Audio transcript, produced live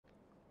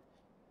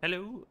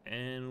Hello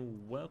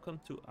and welcome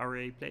to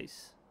Aurei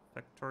Place,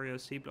 Factorio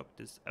Seablock.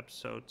 This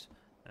episode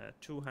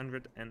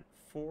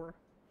 204.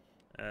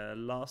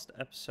 Last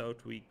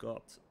episode we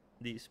got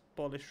these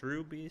polished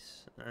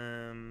rubies,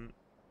 and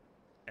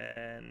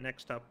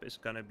next up is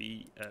gonna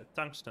be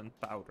tungsten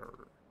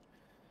powder.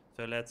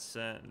 So let's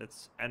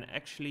and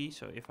actually,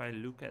 so if I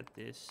look at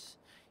this,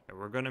 yeah,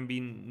 we're gonna be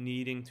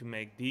needing to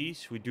make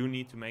these. We do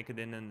need to make it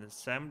in an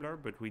assembler,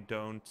 but we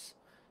don't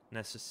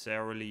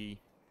necessarily.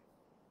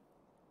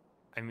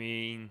 I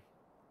mean.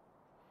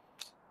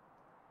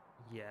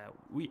 Yeah,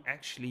 we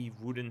actually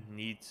wouldn't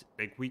need,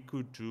 like, we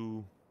could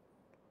do.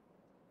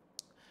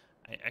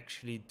 I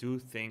actually do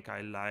think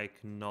I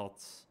like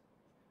not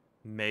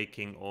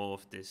making all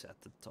of this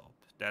at the top.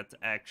 That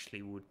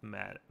actually would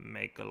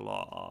make a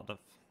lot of,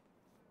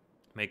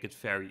 make it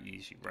very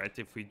easy, right?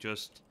 If we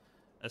just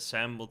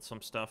assembled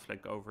some stuff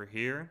like over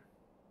here,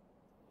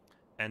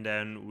 and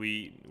then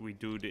we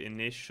do the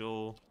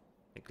initial,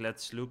 like,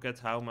 let's look at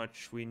how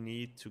much we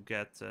need to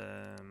get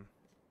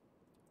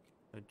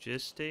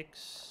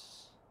logistics.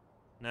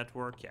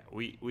 Network, yeah,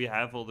 we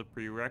have all the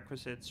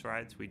prerequisites,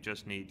 right? We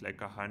just need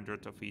like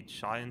 100 of each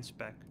science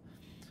spec.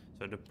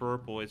 So the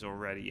purple is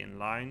already in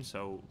line,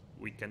 so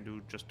we can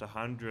do just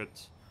 100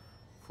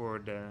 for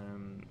the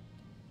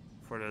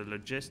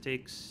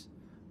logistics.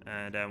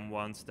 And then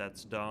once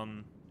that's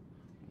done,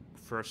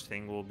 first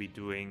thing we'll be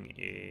doing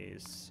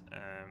is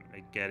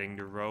like getting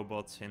the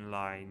robots in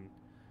line.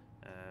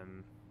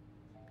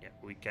 Yeah,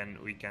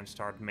 we can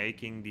start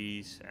making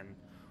these, and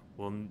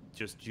we'll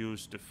just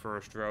use the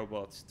first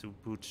robots to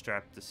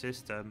bootstrap the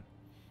system,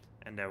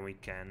 and then we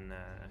can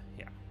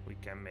yeah, we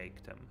can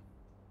make them.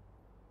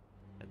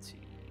 Let's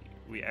see,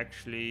 we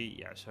actually,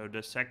 yeah, so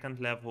the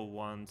second level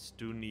ones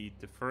do need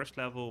the first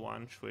level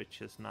ones,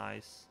 which is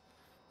nice.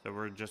 So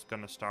we're just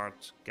gonna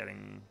start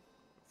getting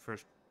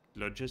first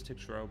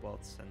logistics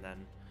robots and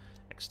then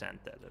extend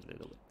that a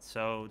little bit.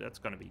 So that's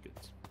gonna be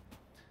good.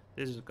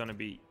 This is gonna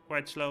be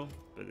quite slow,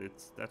 but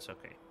that's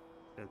okay.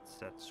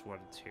 That's what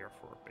it's here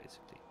for,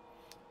 basically.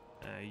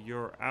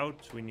 You're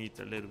out. We need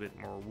a little bit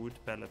more wood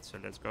pellets, so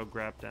let's go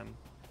grab them.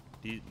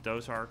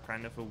 Those are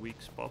kind of a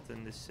weak spot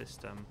in this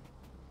system.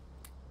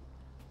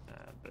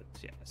 But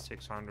yeah,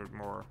 600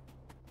 more.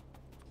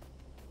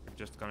 We're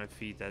just gonna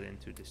feed that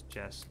into this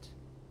chest,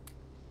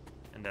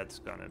 and that's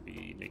gonna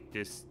be like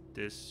this.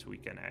 This we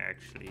can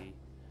actually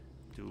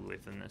do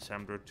with an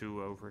assembler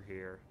 2 over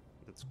here.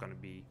 That's gonna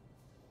be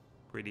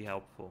pretty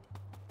helpful.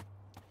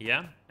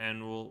 Yeah,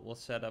 and we'll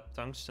set up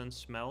tungsten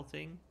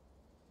smelting,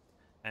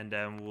 and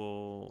then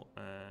we'll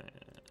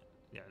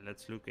yeah,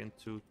 let's look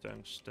into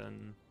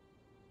tungsten.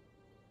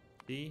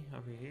 See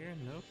over here?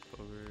 Nope,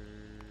 over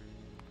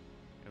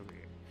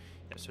here.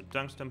 Yeah, so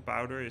tungsten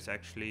powder is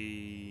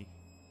actually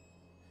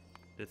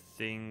the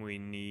thing we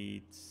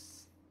need.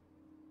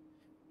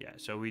 Yeah,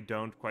 so we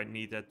don't quite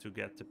need that to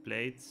get the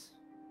plates,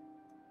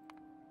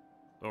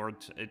 or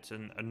it's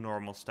a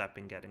normal step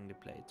in getting the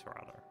plates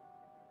rather.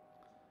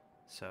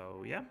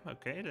 So yeah,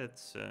 okay,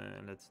 let's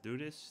do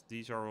this.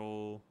 These are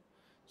all,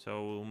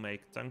 so we'll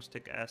make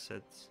tungstic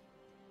acid.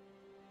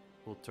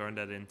 We'll turn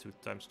that into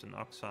tungsten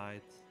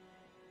oxide.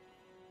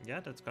 Yeah,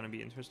 that's gonna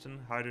be interesting.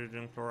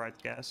 Hydrogen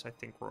chloride gas, I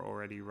think we're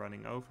already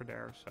running over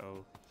there,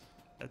 so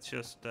let's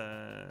just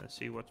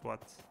see what's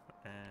what,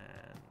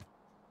 and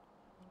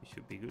we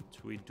should be good.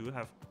 We do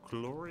have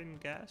chlorine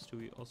gas. Do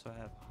we also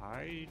have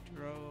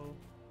hydro?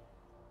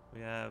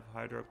 We have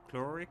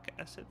hydrochloric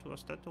acid.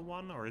 Was that the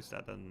one, or is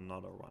that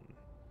another one?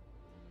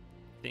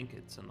 I think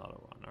it's another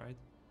one, right?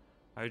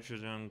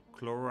 Hydrogen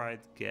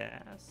chloride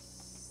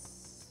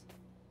gas.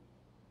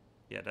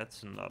 Yeah,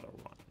 that's another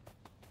one.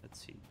 Let's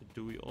see.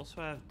 Do we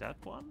also have that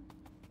one?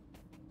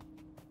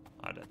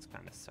 Oh, that's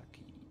kind of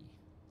sucky.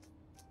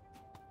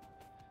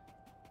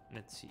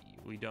 Let's see.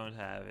 We don't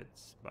have it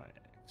by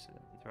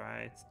accident,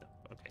 right? No.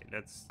 Okay,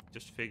 let's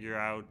just figure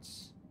out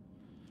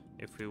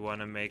if we want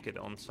to make it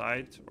on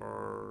site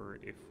or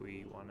if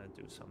we want to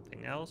do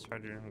something else.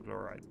 Hydrogen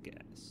chloride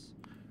gas.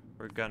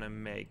 We're gonna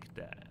make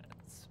that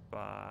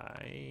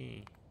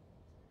by,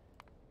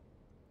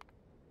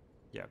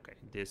 yeah, okay,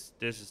 this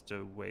is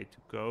the way to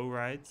go,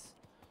 right?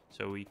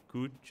 So we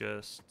could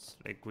just,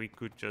 like, we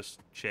could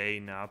just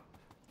chain up.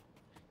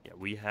 Yeah,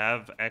 we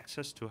have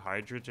access to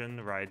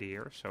hydrogen right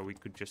here, so we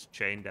could just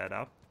chain that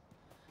up,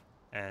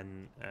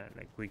 and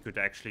like, we could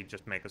actually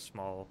just make a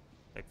small,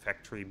 like,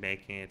 factory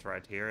making it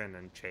right here, and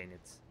then chain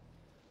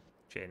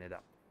it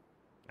up.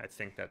 I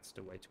think that's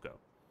the way to go.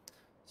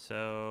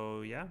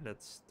 So yeah,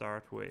 let's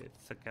start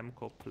with a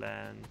chemical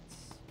plant,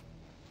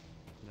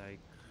 like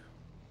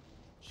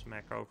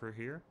smack over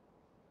here,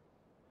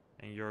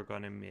 and you're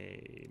gonna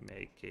be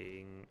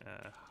making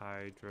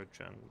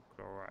hydrogen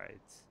chloride.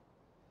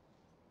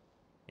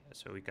 Yeah,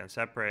 so we can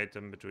separate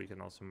them, but we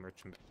can also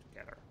merge them back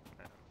together.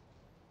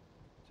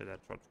 So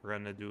that's what we're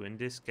gonna do in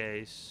this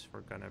case.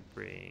 We're gonna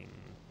bring.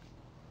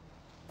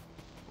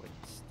 Wait,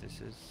 this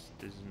is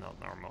not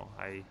normal.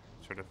 I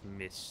sort of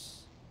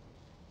miss.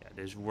 Yeah,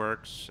 this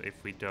works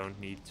if we don't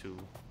need to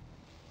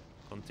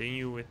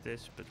continue with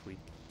this, but we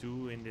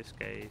do in this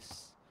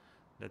case.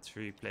 Let's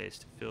replace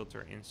the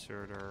filter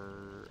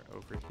inserter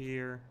over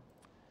here.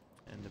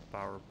 And the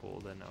power pole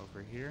then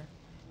over here.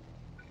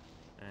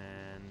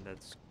 And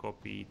let's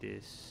copy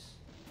this.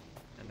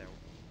 And then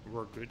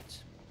we're good.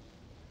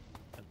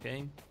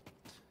 Okay.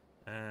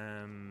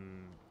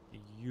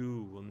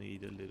 You will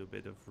need a little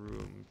bit of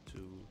room to...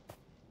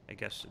 I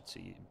guess it's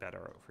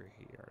better over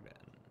here then.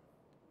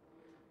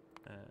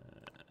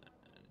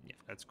 Yeah,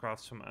 let's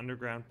craft some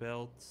underground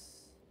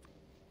belts.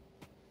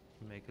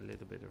 Make a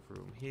little bit of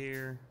room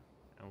here.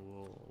 And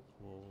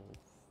we'll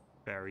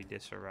vary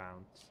this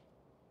around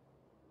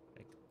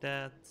like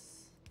that.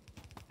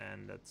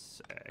 And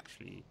let's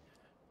actually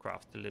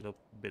craft a little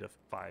bit of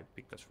pipe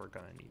because we're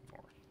gonna need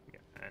more.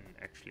 Yeah, and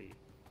actually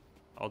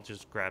I'll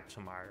just grab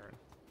some iron.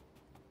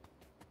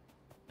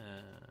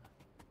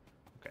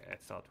 Okay, I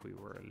thought we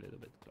were a little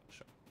bit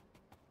closer.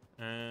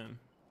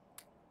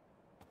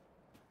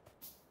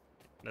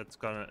 That's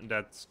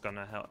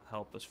gonna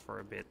help us for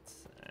a bit.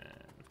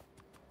 And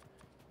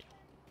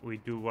we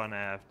do wanna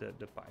have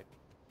the pipe.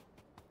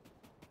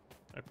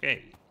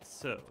 Okay,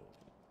 so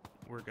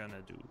we're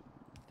gonna do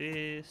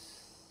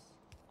this.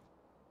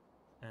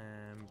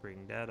 And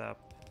bring that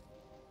up.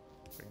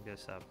 Bring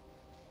this up.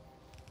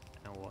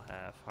 And we'll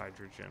have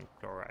hydrogen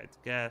chloride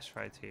gas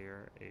right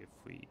here if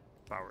we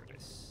power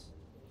this.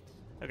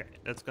 Okay,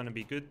 that's gonna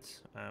be good.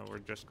 We're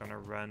just gonna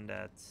run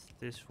that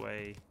this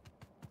way.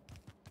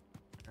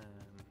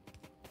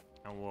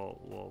 And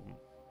we'll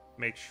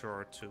make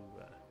sure to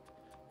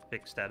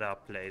fix that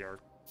up later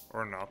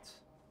or not.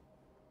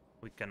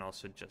 We can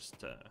also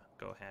just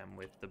go ham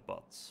with the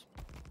bots.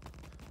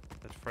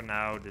 But for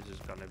now, this is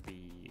gonna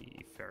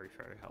be very,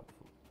 very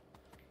helpful.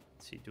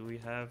 Let's see, do we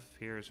have...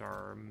 Here's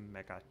our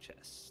mega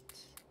chest.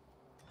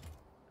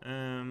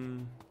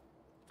 Yeah,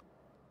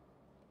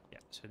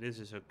 so this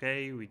is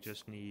okay. We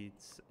just need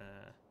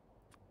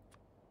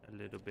a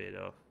little bit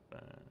of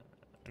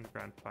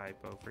underground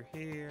pipe over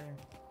here.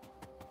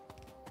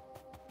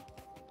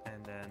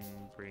 And then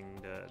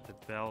bring the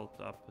belt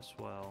up as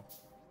well.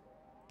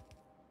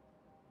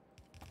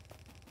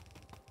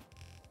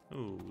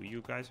 Ooh,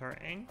 you guys are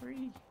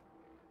angry?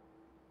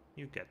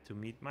 You get to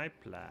meet my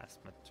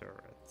plasma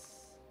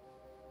turrets.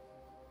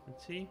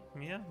 Let's see.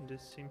 Yeah,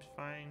 this seems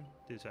fine.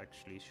 This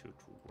actually should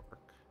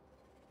work.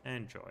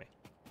 Enjoy.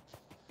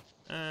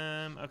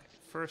 Okay,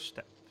 first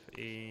step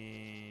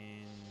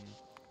in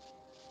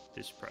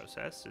this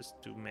process is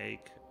to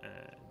make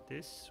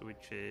this,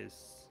 which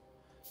is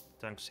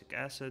tungstic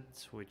acid,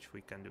 which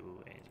we can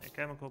do in a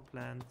chemical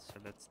plant. So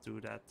let's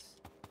do that.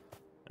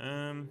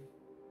 Yeah,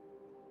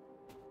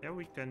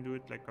 we can do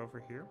it like over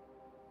here.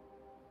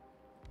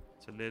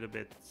 It's a little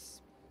bit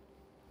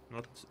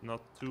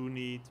not too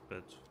neat,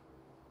 but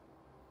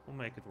we'll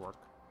make it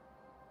work.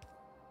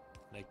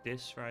 Like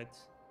this, right?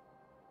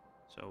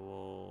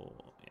 So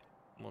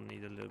we'll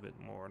need a little bit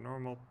more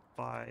normal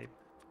pipe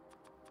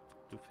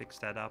to fix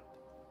that up.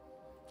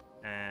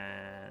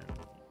 And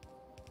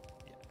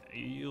yeah,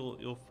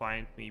 you'll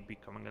find me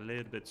becoming a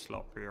little bit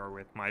sloppier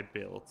with my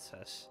builds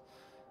as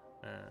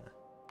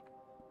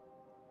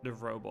the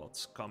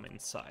robots come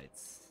inside.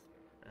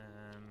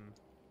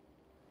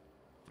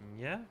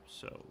 Yeah,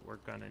 so we're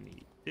gonna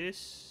need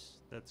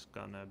this. That's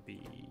gonna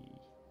be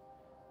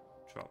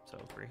dropped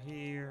over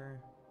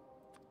here.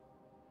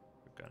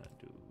 We're gonna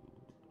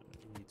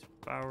need to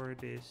power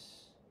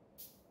this.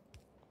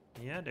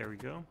 Yeah, there we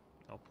go.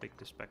 I'll pick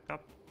this back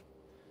up.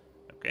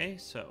 Okay,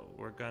 so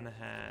we're gonna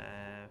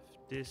have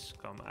this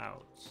come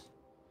out.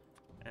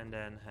 And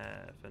then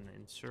have an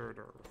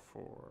inserter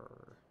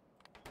for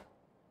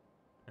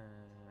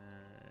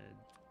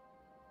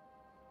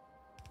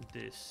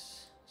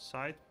this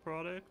side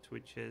product,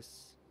 which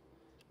is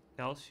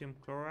calcium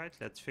chloride.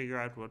 Let's figure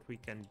out what we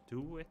can do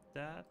with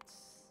that,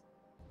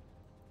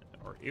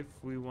 or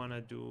if we want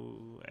to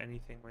do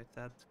anything with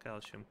that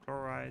calcium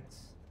chloride.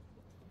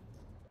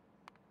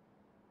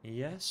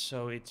 Yes,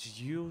 so it's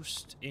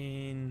used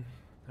in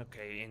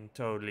in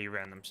totally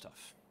random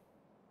stuff.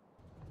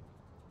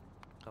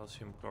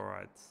 Calcium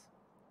chloride.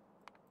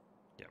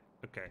 Yeah,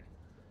 okay.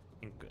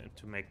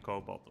 To make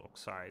cobalt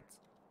oxide.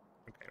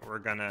 Okay, we're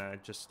gonna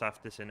just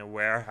stuff this in a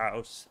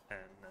warehouse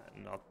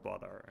and not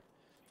bother.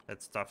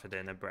 Let's stuff it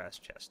in a brass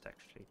chest,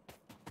 actually.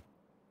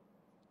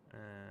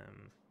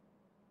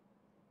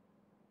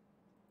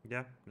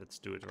 Yeah, let's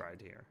do it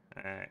right here.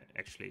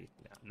 Actually,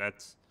 yeah,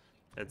 let's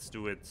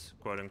do it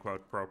quote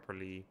unquote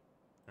properly.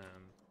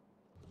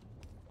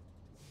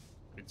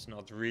 It's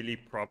not really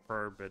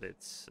proper, but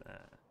it's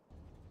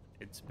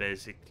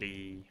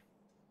basically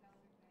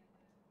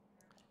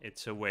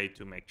a way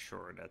to make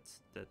sure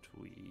that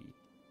we.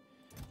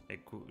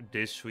 Like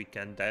this we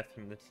can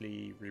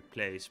definitely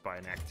replace by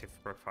an active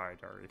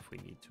provider if we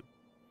need to.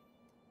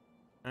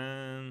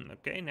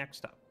 Okay,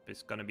 next up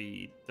is gonna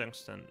be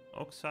tungsten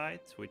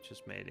oxide, which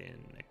is made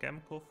in a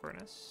chemical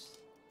furnace.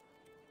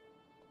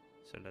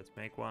 So let's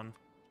make one.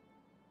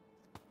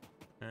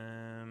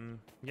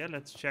 Yeah,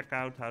 let's check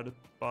out how the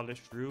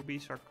polished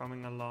rubies are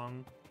coming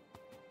along.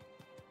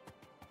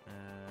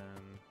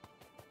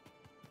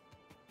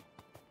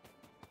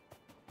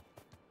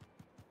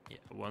 Yeah,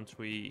 once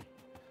we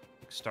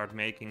start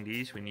making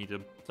these, we need a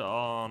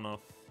ton of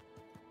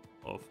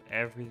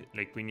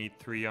we need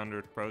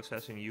 300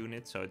 processing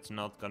units, so it's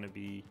not gonna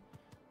be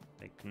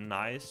like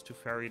nice to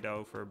ferry it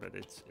over, but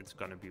it's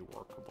gonna be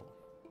workable.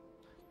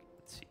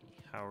 Let's see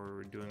how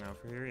we're doing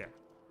over here. Yeah,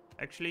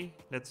 actually,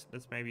 let's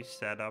maybe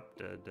set up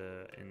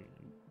the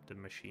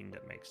machine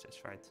that makes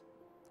this, right?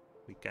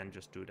 We can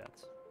just do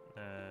that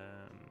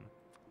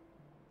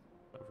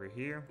over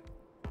here.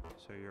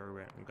 So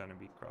you're gonna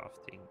be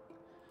crafting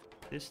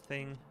this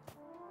thing,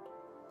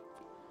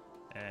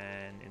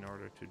 and in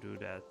order to do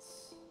that,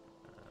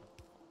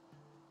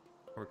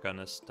 we're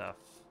gonna stuff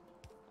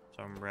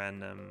some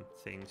random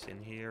things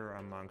in here,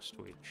 amongst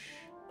which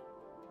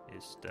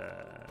is the...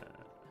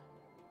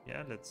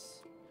 Yeah,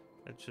 let's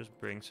just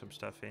bring some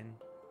stuff in.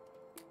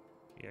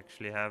 We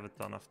actually have a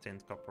ton of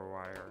tinned copper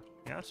wire.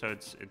 Yeah, so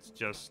it's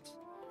just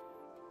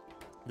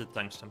the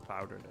tungsten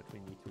powder that we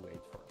need to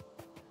wait for.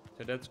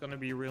 So that's gonna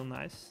be real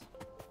nice.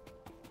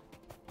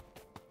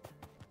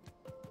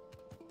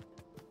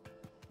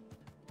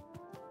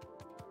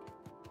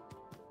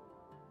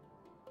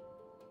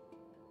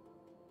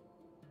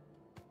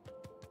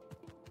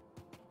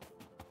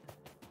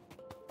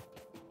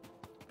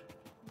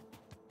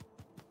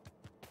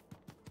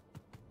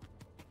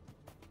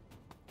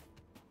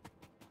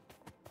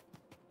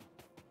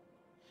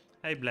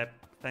 Hey Bleb,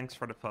 thanks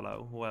for the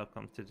follow.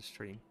 Welcome to the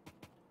stream.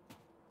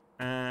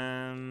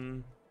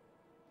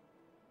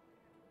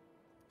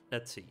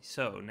 Let's see.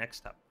 So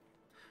next up,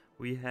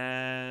 we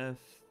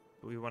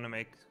want to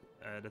make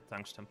the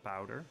tungsten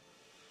powder.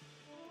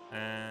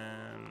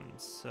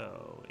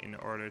 So in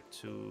order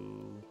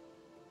to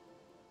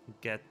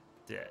get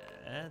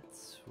that,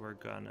 we're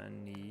gonna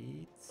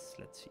need.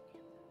 Let's see.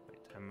 Wait,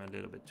 I'm a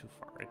little bit too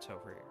far. It's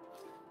over here.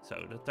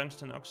 So the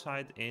tungsten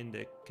oxide in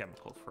the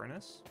chemical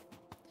furnace.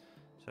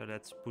 So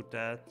let's put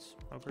that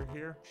over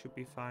here, should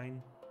be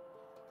fine.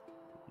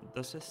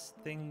 Does this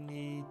thing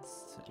need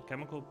a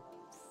chemical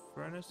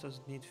furnace? Does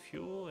it need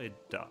fuel? It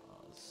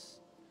does.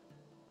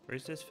 Where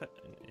is this?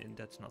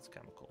 That's not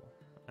chemical.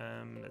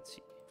 Let's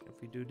see.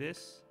 If we do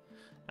this,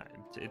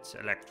 it's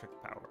electric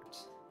powered.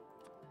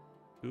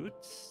 Good.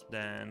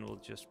 Then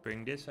we'll just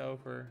bring this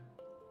over.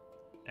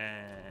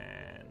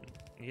 And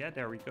yeah,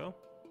 there we go.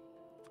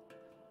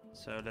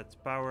 So let's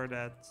power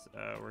that.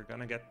 We're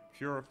gonna get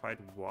purified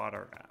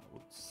water out.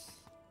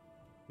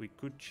 We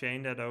could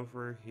chain that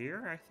over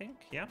here, I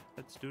think. Yeah,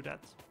 let's do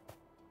that.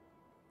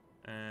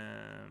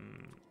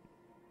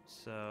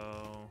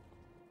 So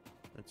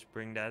let's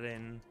bring that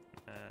in.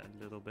 A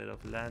little bit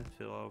of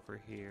landfill over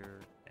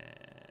here,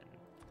 and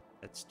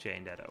let's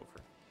chain that over.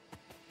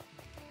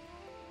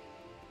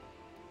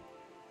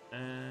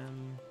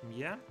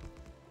 Yeah.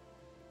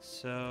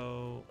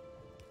 So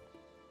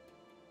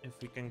if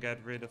we can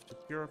get rid of the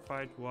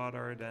purified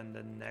water, then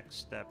the next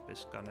step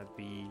is gonna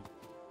be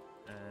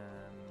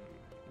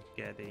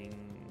getting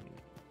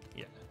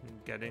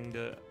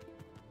the...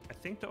 I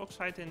think the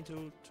oxide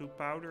into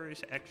powder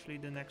is actually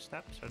the next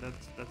step, so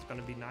that's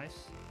gonna be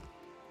nice.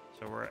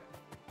 So we're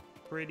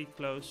pretty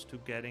close to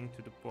getting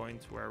to the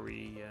point where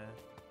we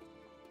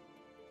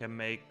can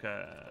make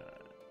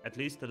at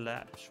least the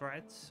labs,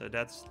 right? So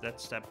that's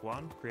step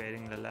one,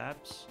 creating the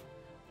labs.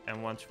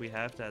 And once we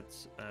have that,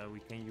 we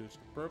can use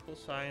the purple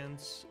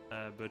science,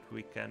 but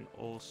we can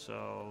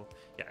also,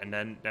 and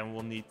then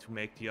we'll need to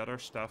make the other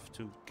stuff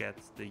to get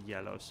the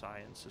yellow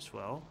science as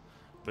well.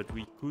 But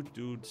we could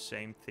do the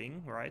same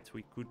thing, right?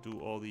 We could do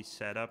all these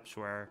setups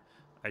where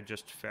I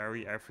just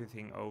ferry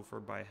everything over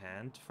by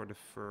hand for the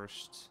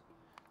first,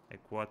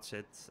 like, what's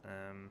it?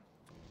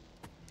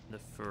 The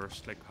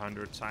first, like,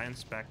 100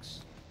 science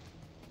packs,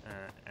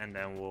 and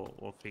then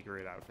we'll figure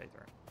it out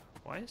later.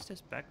 Why is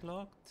this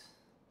backlogged?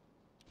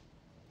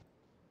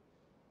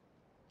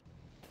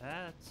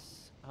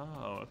 That's...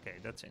 Oh, okay,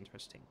 that's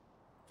interesting.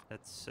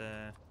 Let's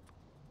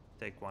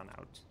take one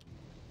out.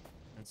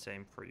 And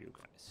same for you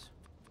guys.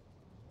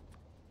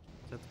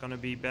 Is that gonna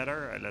be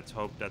better? Let's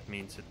hope that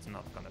means it's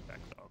not gonna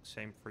backlog.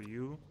 Same for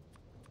you.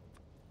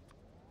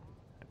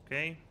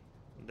 Okay,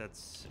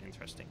 that's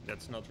interesting.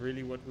 That's not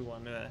really what we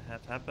want to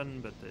have happen,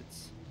 but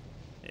it's...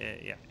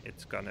 yeah,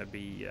 it's gonna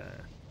be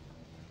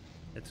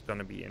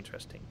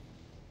interesting.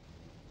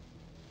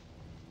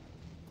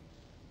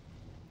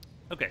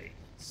 Okay.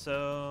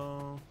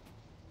 So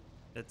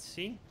let's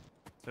see.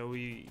 So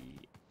we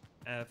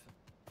have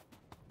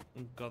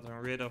gotten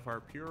rid of our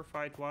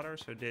purified water,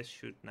 so this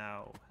should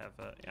now have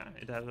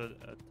it has a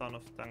ton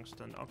of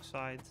tungsten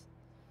oxide.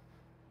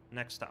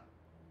 Next up,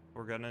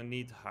 we're gonna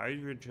need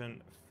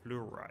hydrogen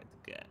fluoride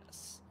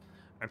gas.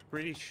 I'm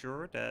pretty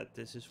sure that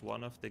this is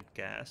one of the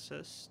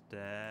gases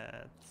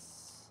that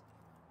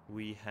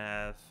we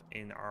have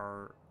in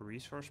our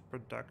resource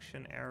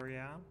production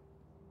area.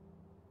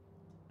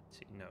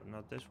 See, no,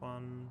 not this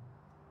one.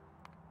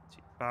 Let's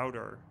see,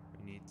 powder.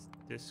 We need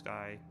this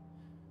guy.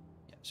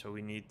 Yeah, so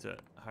we need the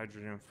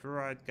hydrogen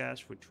fluoride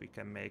gas, which we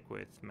can make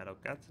with metal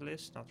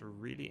catalyst. Not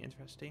really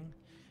interesting.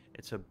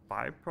 It's a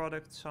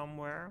byproduct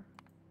somewhere.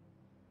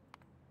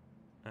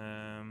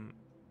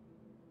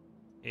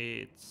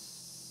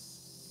 It's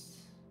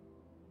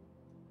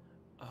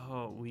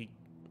Oh,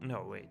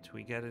 no, wait,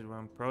 we get it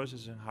when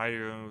processing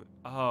hydro.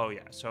 Oh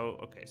yeah, so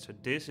okay, so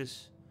this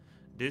is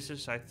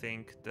I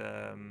think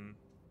the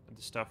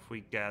stuff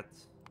we get.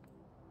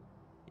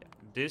 Yeah,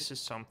 this is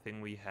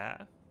something we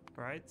have,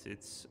 right?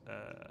 It's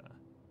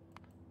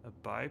a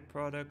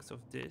byproduct of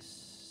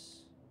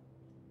this.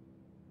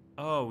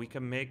 Oh, we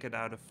can make it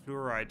out of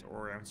fluoride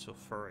ore and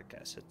sulfuric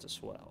acid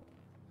as well.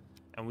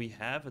 And we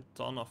have a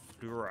ton of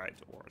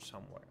fluoride ore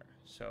somewhere.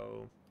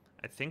 So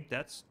I think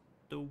that's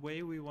the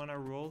way we want to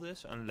roll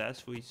this,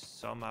 unless we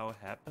somehow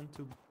happen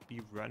to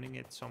be running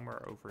it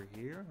somewhere over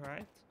here,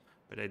 right?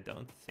 But I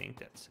don't think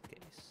that's the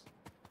case.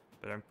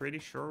 But I'm pretty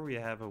sure we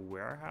have a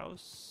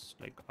warehouse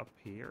like up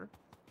here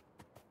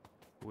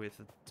with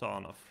a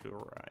ton of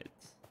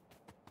fluoride.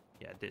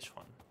 Yeah, this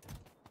one.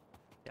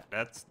 Yeah,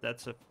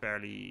 that's a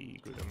fairly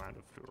good amount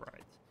of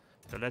fluoride.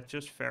 So let's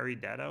just ferry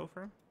that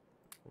over.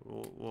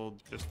 We'll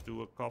just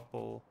do a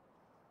couple.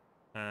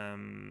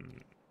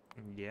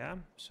 Yeah,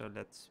 so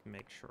let's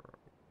make sure.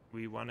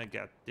 We want to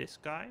get this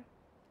guy.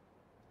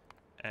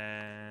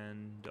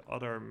 And the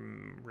other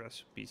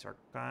recipes are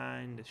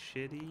kind of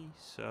shitty.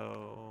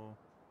 So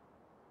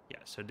yeah,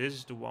 so this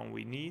is the one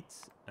we need.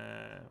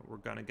 We're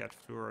gonna get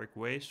fluoric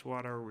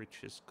wastewater,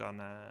 which is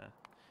gonna,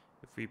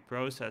 if we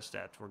process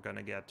that, we're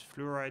gonna get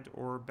fluoride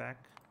ore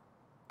back.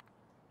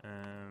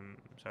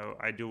 So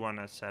I do want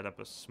to set up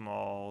a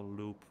small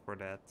loop for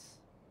that.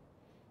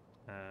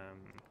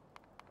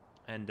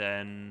 And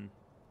then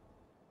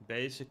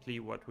basically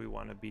what we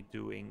want to be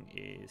doing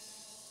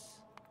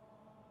is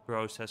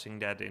processing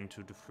that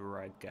into the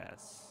fluoride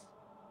gas.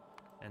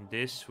 And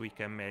this we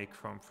can make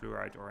from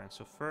fluoride ore and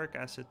sulfuric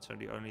acid. So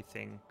the only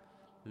thing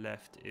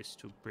left is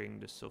to bring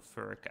the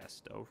sulfuric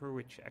acid over,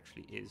 which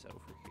actually is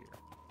over here.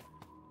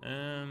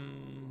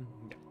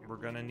 Yeah, we're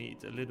gonna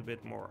need a little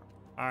bit more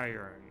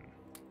iron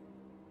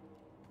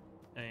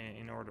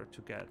in order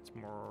to get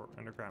more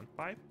underground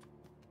pipe.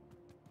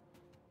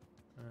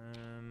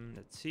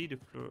 Let's see, the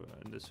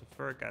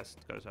sulfuric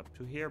acid goes up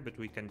to here, but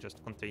we can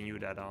just continue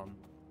that on.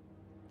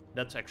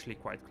 That's actually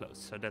quite close,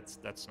 so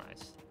that's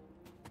nice.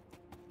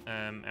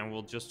 And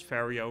we'll just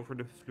ferry over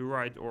the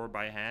fluoride ore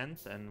by hand,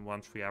 and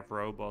once we have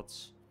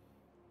robots,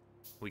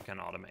 we can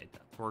automate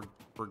that.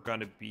 We're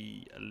gonna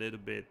be a little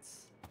bit.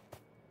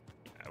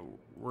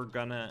 We're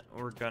gonna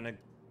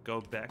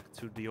go back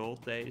to the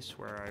old days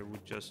where I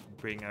would just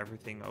bring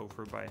everything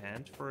over by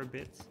hand for a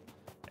bit.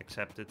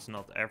 Except it's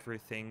not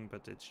everything,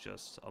 but it's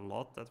just a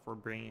lot that we're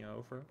bringing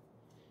over.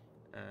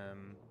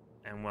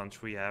 And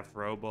once we have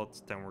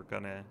robots, then we're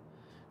gonna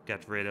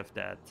get rid of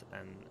that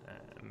and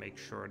make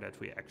sure that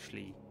we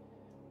actually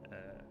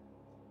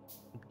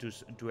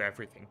do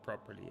everything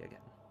properly again.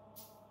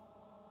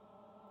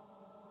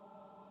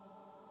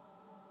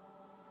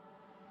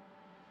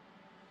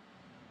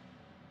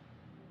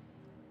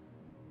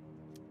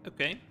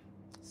 Okay,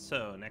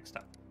 so next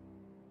up.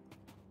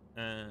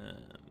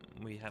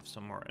 We have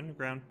some more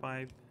underground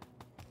pipe.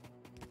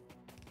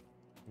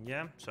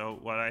 Yeah, so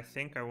what I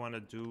think I want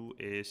to do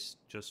is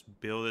just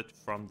build it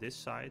from this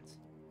side.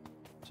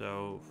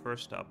 So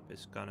first up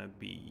is gonna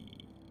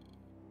be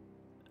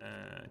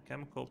a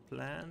chemical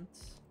plant.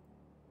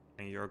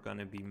 And you're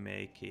gonna be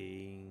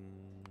making...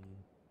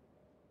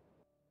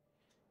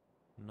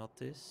 not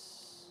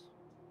this.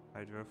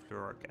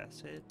 Hydrofluoric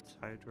acid.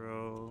 Let's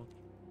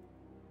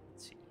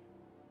see.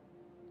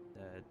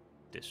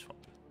 This one.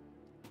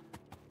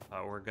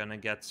 We're gonna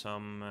get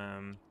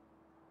some...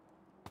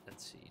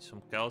 let's see,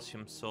 some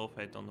calcium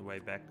sulfate on the way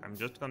back. I'm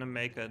just gonna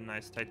make a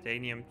nice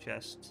titanium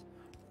chest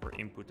for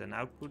input and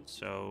output.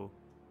 So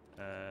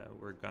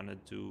we're gonna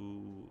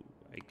do,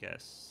 I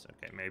guess,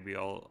 okay, maybe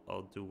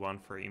I'll do one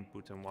for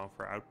input and one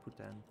for output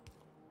then.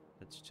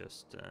 That's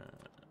just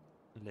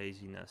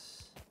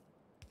laziness.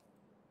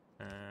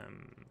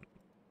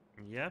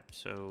 Yep,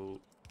 so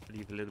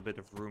leave a little bit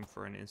of room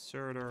for an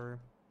inserter.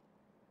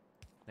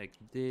 Like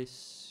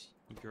this.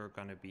 You're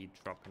gonna be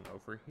dropping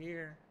over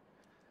here.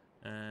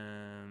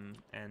 And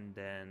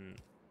then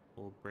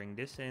we'll bring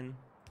this in.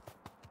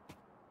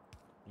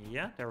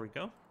 Yeah, there we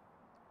go.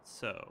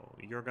 So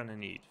you're gonna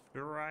need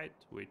fluoride,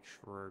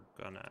 or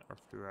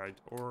fluoride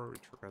ore,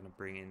 which we're gonna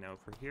bring in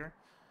over here.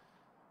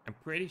 I'm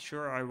pretty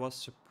sure I was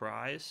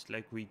surprised,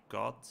 like we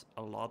got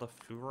a lot of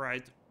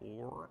fluoride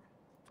ore.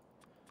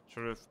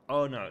 Sort of,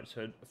 oh no,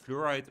 so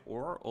fluoride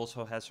ore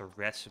also has a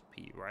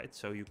recipe, right?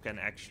 So you can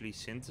actually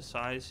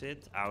synthesize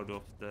it out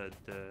of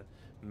the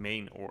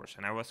main ores.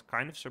 And I was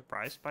kind of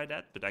surprised by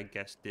that, but I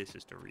guess this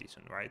is the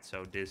reason, right?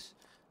 So this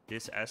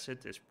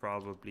acid is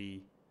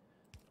probably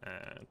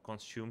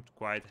consumed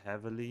quite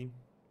heavily.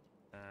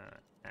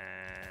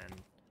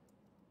 And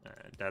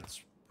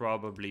that's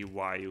probably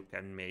why you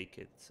can make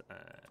it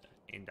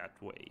in that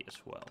way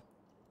as well.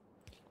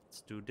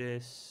 Let's do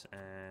this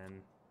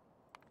and...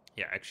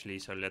 yeah, actually,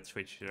 so let's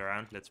switch it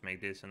around. Let's make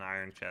this an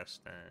iron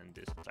chest and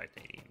this a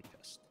titanium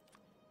chest.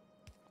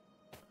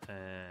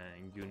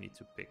 And you need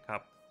to pick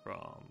up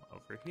from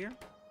over here.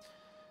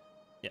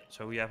 Yeah,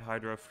 so we have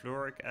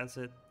hydrofluoric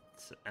acid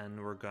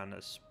and we're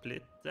gonna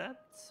split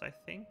that, I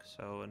think.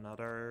 So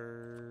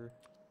another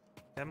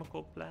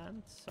chemical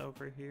plants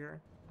over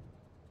here.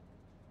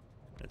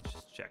 Let's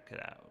just check it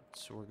out.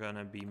 So we're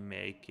gonna be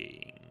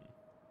making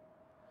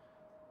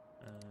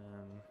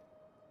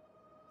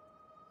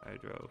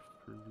hydro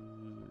fluid.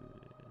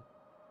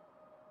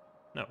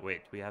 No,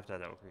 wait, we have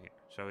that over here.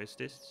 So is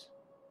this?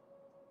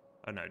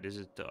 Oh no, this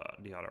is the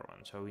other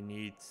one. So we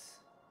need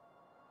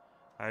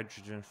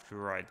hydrogen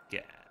fluoride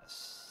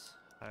gas.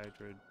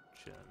 Hydrogen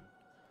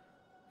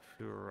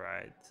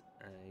fluoride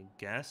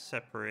gas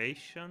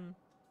separation.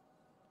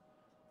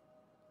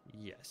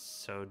 Yes,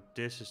 so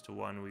this is the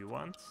one we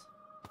want.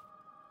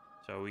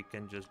 So we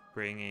can just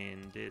bring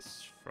in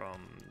this from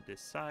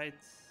this side.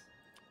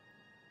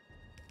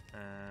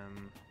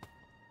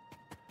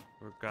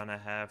 We're gonna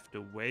have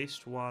the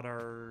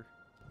wastewater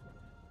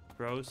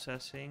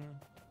processing,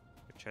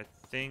 which I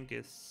think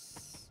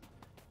is,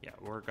 yeah,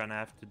 we're gonna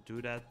have to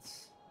do that.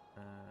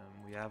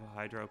 We have a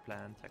hydro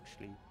plant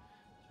actually,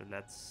 so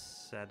let's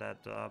set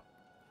that up.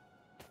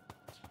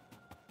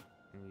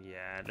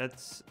 Yeah,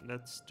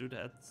 let's do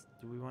that.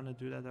 Do we want to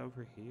do that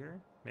over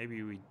here?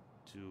 Maybe we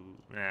do.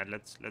 Nah,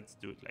 let's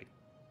do it like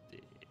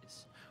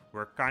this.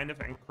 We're kind of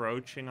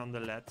encroaching on the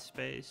LED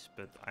space,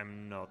 but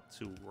I'm not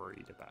too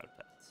worried about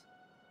that.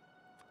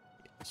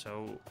 Yeah,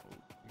 so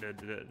the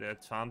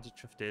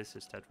advantage of this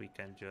is that we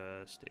can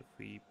just, if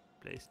we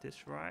place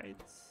this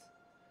right,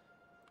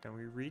 can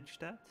we reach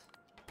that?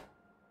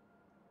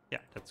 Yeah,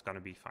 that's gonna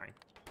be fine.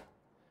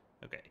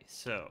 Okay,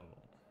 so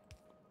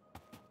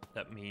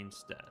that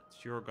means that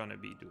you're gonna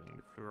be doing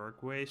the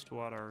fluoric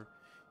wastewater.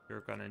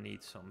 You're gonna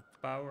need some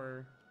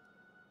power.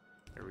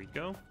 There we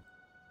go.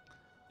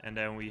 And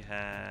then we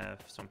have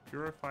some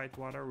purified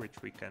water,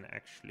 which we can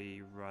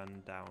actually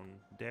run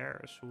down there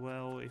as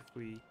well if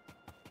we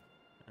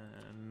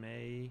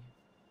may.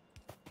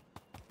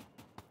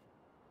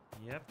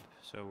 Yep.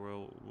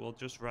 So we'll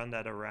just run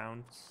that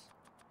around.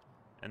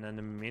 And then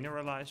the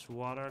mineralized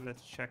water,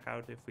 let's check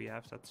out if we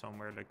have that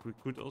somewhere. Like we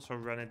could also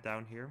run it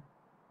down here.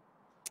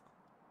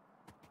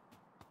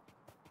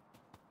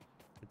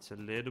 It's a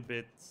little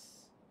bit,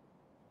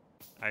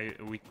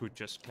 we could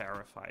just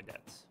clarify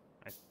that.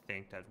 I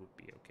think that would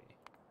be okay.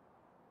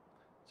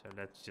 So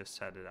let's just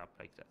set it up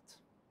like that.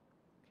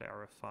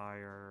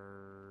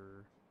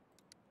 Clarifier.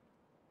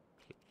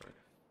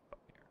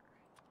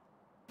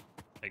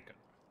 There you go.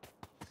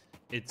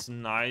 It's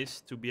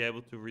nice to be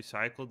able to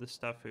recycle the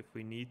stuff if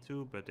we need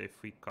to, but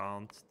if we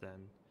can't,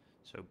 then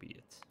so be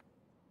it.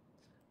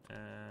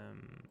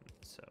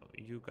 So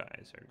you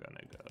guys are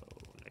gonna go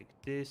like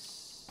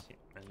this, yeah,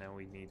 and then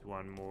we need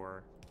one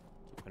more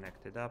to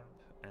connect it up,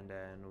 and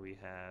then we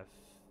have,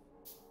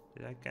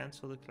 did I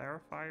cancel the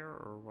clarifier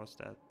or was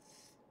that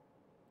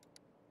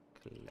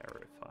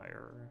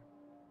clarifier?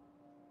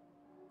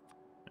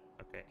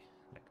 Okay,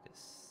 like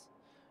this.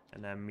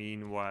 And then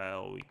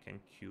meanwhile we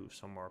can queue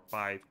some more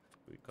pipe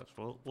because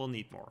we'll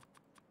need more.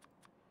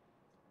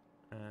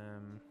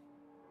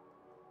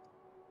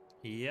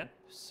 Yep,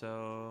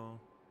 so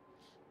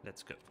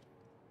let's go.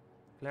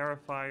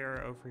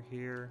 Clarifier over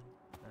here,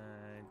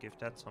 give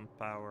that some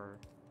power.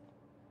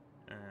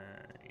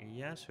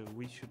 Yeah, so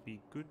we should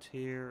be good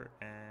here,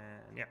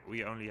 and yeah,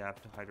 we only have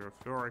the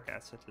hydrofluoric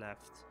acid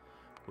left,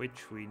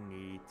 which we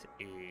need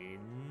in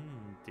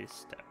this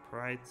step,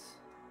 right?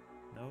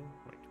 No,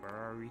 wait, where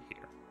are we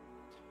here?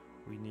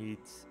 We need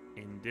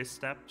in this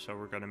step, so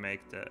we're gonna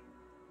make the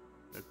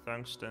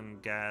tungsten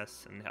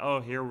gas, and oh,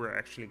 here we're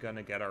actually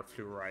gonna get our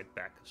fluoride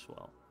back as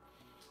well.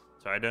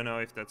 So I don't know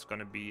if that's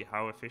gonna be,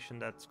 how efficient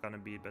that's gonna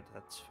be, but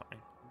that's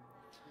fine.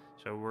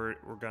 So we're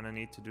gonna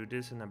need to do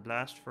this in a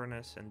blast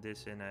furnace and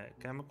this in a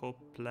chemical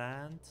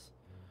plant.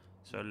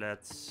 So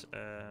let's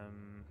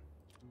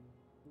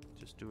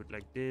just do it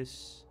like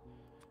this.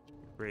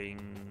 Bring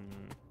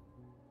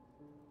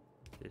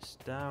this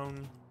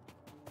down.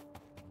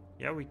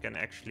 Yeah, we can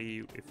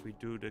actually, if we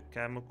do the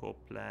chemical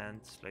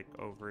plants like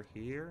over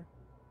here.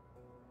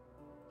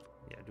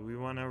 Yeah, do we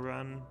want to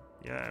run?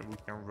 Yeah, we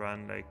can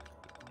run like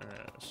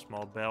a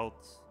small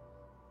belt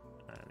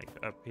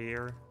like up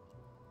here.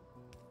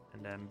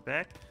 And then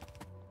back,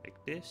 like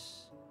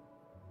this.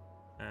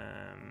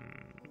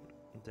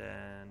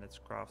 Then let's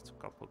craft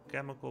a couple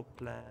chemical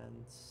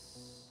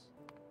plants.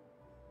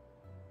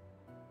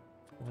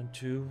 1,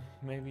 2,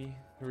 maybe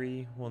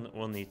 3.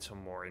 We'll need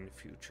some more in the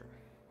future.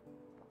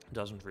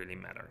 Doesn't really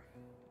matter.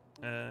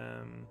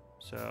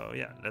 So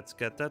yeah, let's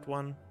get that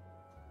one.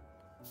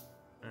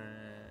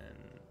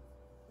 And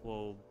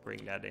we'll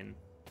bring that in.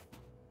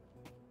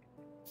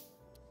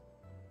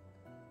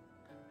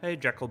 Hey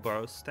Jackal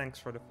Bros, thanks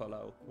for the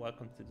follow.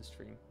 Welcome to the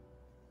stream.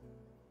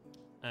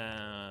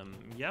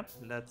 Yep,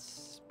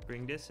 let's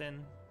bring this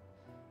in.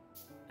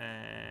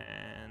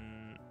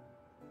 And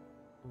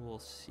we'll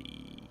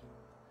see.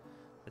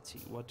 Let's see,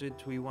 what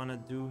did we want to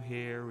do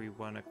here? We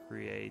want to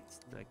create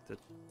like the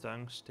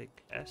tungstic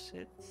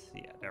acid.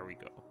 Yeah, there we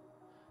go.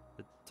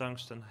 The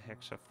tungsten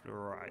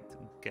hexafluoride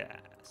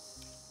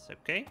gas.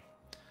 Okay.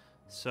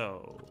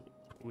 So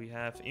we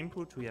have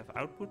input, we have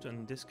output, and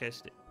in this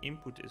case the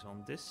input is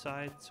on this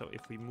side. So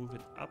if we move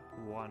it up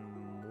one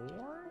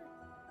more,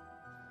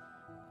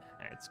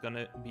 it's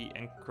gonna be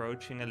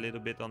encroaching a little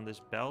bit on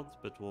this belt,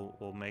 but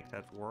we'll make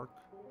that work.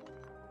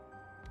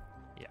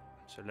 Yeah,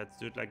 so let's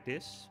do it like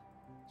this.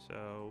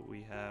 So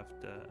we have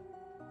the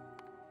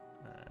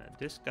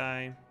this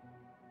guy.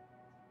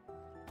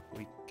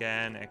 We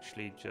can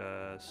actually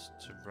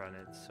just run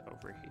it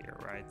over here,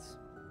 right?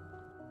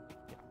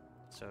 Yeah.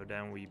 So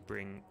then we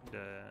bring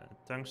the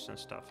tungsten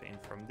stuff in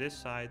from this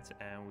side,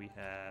 and we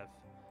have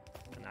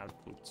an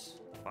output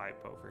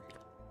pipe over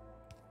here.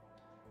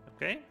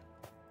 Okay.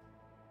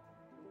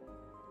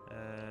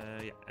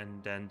 Yeah,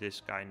 and then this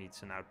guy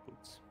needs an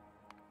output.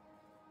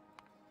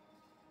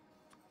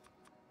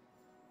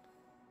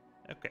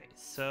 Okay,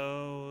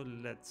 so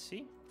let's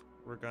see.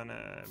 We're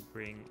gonna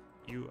bring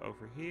you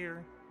over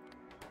here.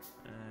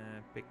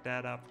 Pick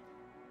that up.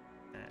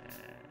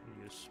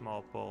 And use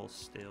small poles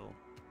still.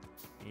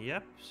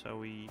 Yep, so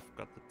we've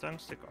got the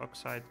tungsten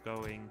oxide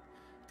going.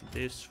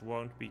 This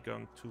won't be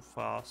going too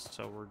fast,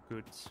 so we're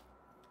good.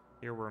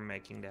 Here we're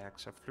making the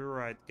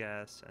hexafluoride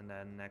gas, and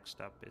then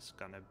next up is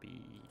gonna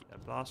be a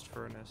blast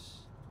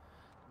furnace.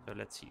 So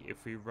let's see,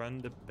 if we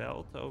run the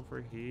belt over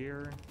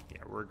here,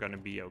 yeah, we're gonna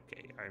be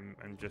okay.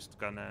 I'm just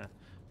gonna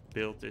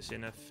build this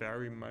in a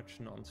very much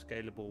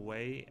non-scalable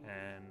way,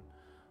 and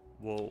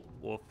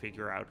we'll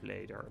figure out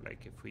later,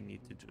 like if we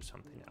need to do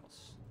something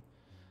else.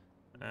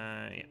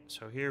 Yeah,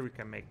 so here we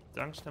can make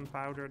tungsten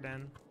powder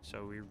then.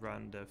 So we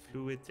run the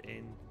fluid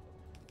in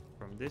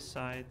from this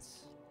side.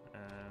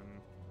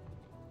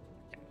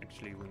 Yeah,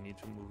 actually, we need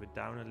to move it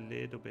down a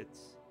little bit.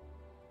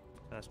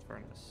 Blast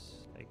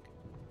furnace like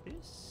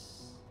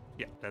this.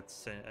 Yeah,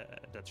 that's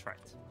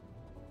right.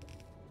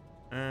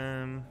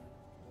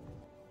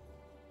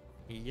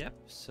 Yep.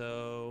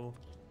 So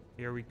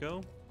here we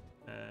go.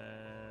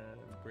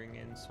 Bring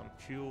in some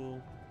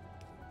fuel,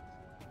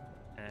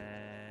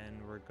 and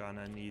we're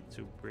gonna need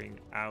to bring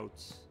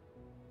out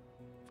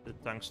the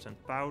tungsten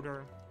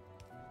powder.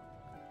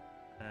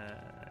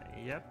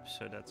 Yep,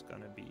 so that's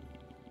gonna be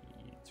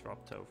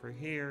dropped over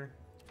here.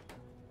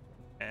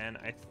 And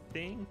I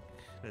think,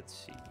 let's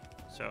see,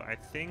 so I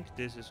think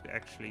this is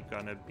actually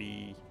gonna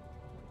be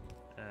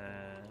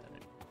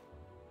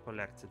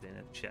collected in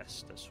a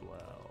chest as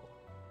well.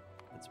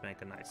 Let's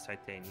make a nice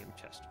titanium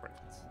chest for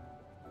it.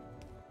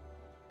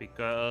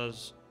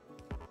 Because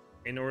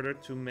in order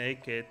to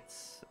make it,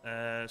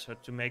 so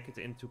to make it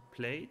into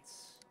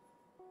plates,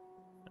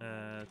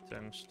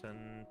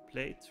 tungsten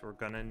plate, we're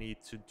gonna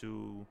need to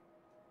do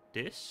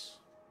this.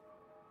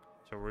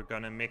 So we're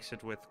gonna mix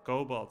it with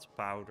cobalt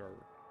powder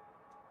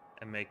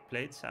and make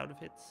plates out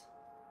of it.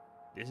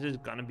 This is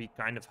gonna be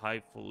kind of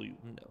high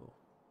volume though,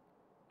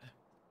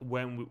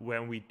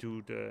 when we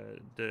do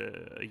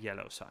the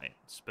yellow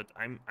science, but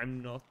I'm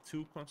not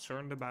too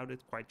concerned about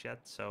it quite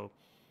yet. So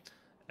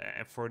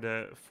and for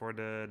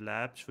the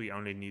labs we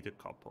only need a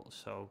couple.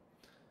 So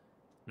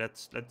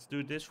let's do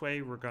it this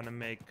way. We're gonna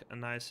make a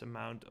nice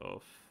amount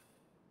of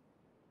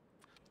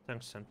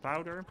tungsten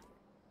powder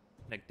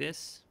like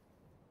this.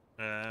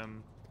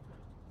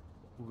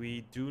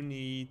 We do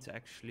need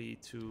actually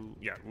to,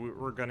 yeah,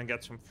 we're gonna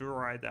get some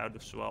fluoride out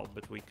as well,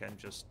 but we can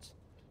just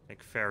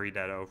like ferry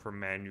that over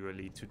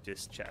manually to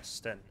this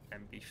chest and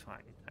be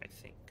fine, I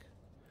think.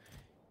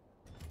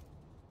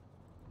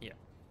 Yeah.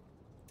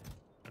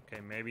 Okay,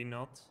 maybe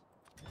not.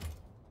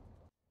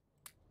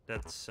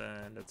 Let's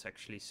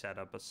actually set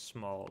up a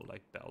small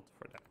like belt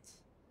for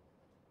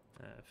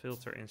that.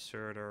 Filter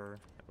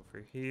inserter over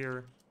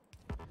here.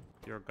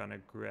 You're gonna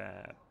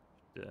grab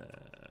the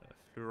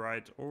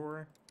fluoride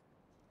ore.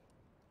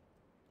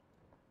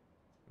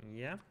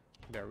 Yeah,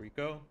 there we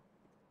go.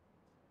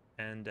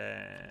 And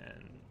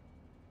then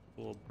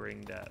we'll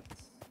bring that.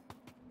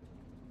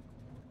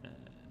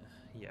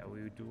 Yeah,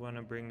 we do want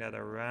to bring that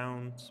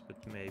around,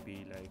 but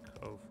maybe like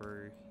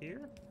over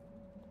here.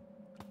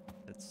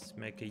 Let's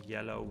make a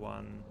yellow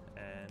one.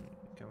 And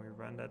can we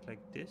run that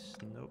like this?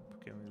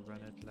 Nope. Can we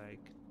run it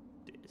like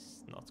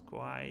this? Not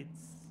quite.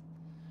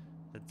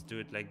 Let's do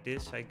it like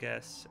this, I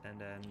guess,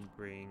 and then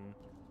bring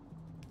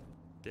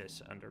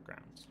this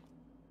underground.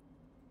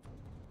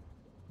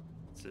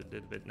 It's a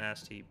little bit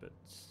nasty, but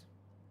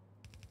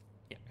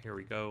yeah, here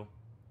we go.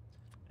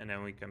 And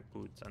then we can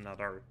put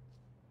another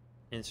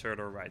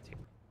inserter right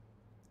here.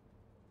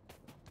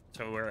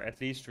 So we're at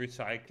least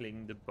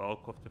recycling the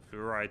bulk of the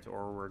fluoride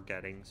ore we're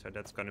getting, so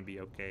that's gonna be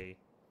okay.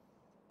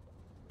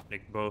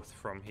 Like both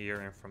from here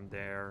and from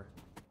there.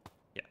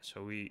 Yeah,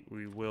 so we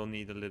will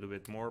need a little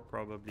bit more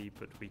probably,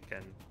 but we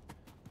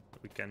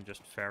can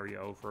just ferry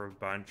over a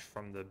bunch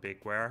from the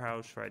big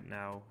warehouse right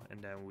now,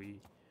 and then we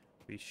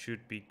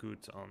should be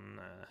good on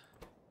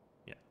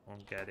yeah,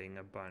 on getting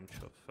a bunch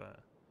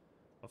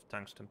of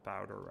tungsten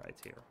powder right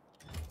here.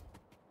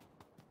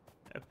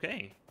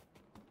 Okay.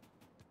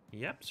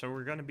 Yep, so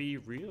we're gonna be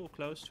real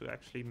close to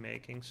actually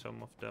making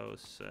some of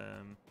those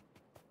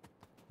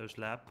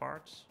lab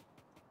parts.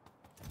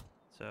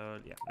 So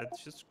yeah,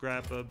 let's just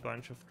grab a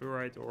bunch of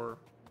fluoride ore.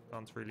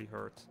 Can't really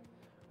hurt.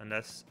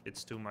 Unless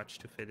it's too much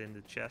to fit in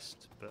the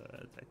chest,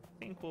 but I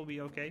think we'll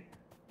be okay.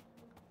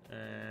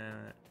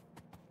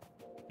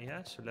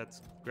 Yeah, so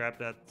let's grab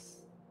that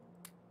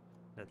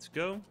Let's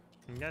go.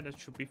 Yeah, that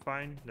should be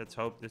fine. Let's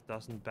hope this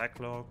doesn't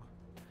backlog.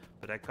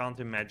 But I can't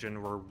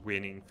imagine we're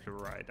winning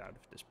fluoride out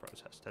of this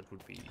process. That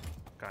would be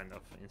kind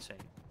of insane.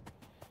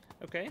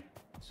 Okay,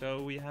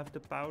 so we have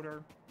the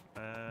powder.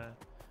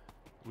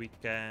 We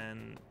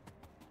can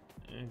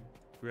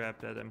grab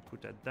that and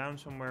put that down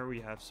somewhere.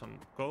 We have some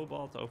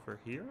cobalt over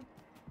here.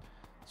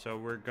 So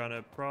we're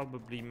gonna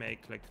probably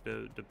make like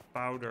the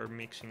powder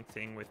mixing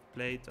thing with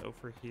plate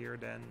over here,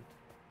 then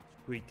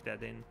squeak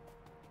that in.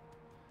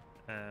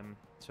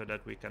 So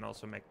that we can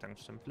also make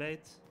tungsten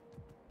plate.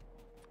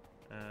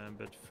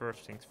 But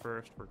first things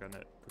first, we're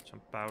gonna put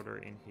some powder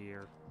in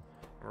here.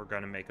 And we're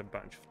gonna make a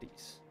bunch of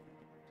these.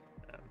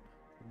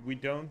 We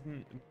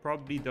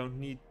probably don't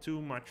need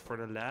too much for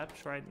the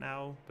labs right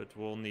now, but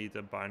we'll need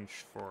a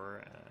bunch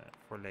for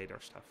later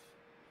stuff.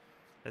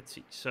 Let's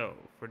see. So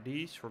for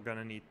these, we're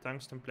gonna need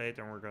tungsten plate,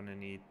 and we're gonna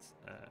need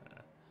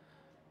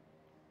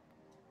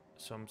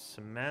some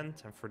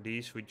cement. And for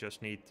these, we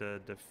just need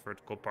the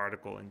vertical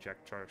particle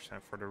injectors,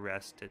 and for the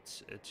rest,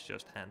 it's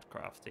just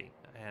handcraftable.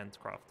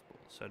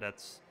 So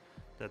that's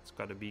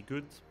gotta be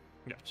good.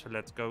 Yeah. So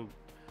let's go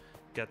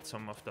get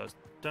some of those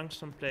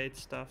tungsten plate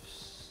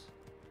stuffs.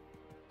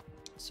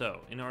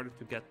 So, in order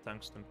to get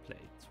tungsten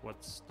plate,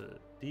 what's the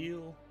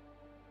deal?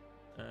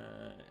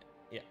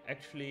 Yeah,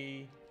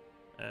 actually,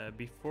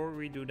 before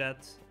we do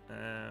that,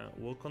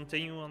 we'll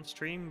continue on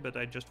stream, but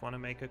I just want to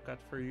make a cut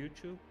for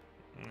YouTube.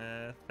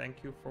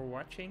 Thank you for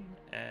watching,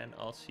 and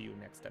I'll see you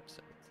next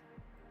episode.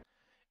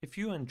 If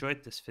you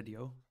enjoyed this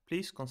video,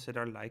 please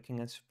consider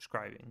liking and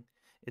subscribing.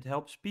 It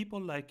helps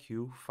people like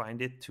you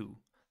find it too.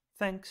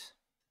 Thanks!